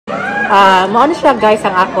Maano siya guys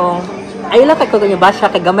ang akong ayun lang kay ko ba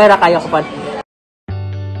siya kay gamera kayo ko pa.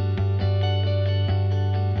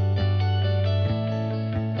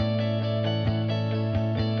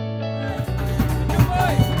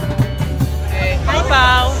 Hi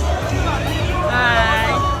Pao.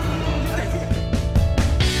 Hi.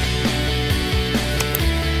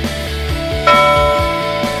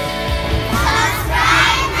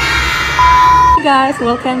 Guys,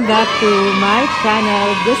 welcome back to my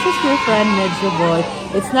channel. This is your friend Medyo Boi.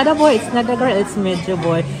 It's not a boy, it's not a girl, it's Medyo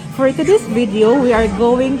Boi. For today's video, we are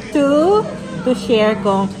going to share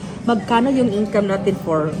kung magkano yung income natin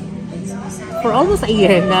for almost a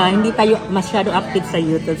year na hindi tayo masyado active sa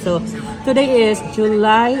YouTube. So today is June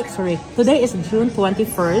 21st.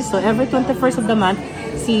 So every 21st of the month,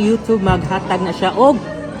 si YouTube maghatag na siya og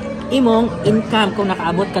imong income kung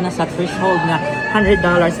nakaabot ka na sa threshold na $100.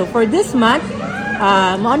 So for this month,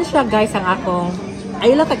 maano siya guys ang akong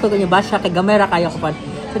ayun lang kay ko ba siya kay gamera kayo ko pa.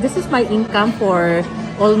 So this is my income for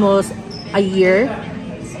almost a year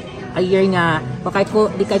nga bakay ko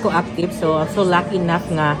di kay ko active. So I'm so lucky enough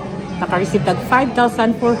nga naka-receive tag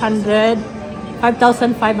 5,514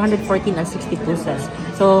 and 62 cents.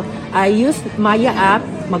 So I used Maya app,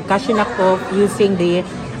 mag-cash in ako using the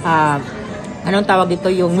anong tawag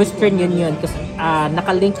dito, yung Western Union kasi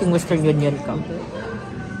nakalink yung Western Union ko.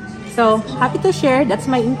 So, happy to share. That's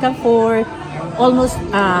my income for almost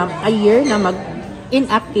a year na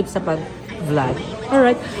mag-inactive sa pag-vlog.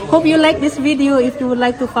 Alright. Hope you like this video. If you would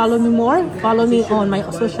like to follow me more, follow me on my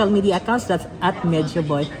social media accounts. That's at Medyo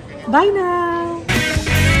Boi. Bye now!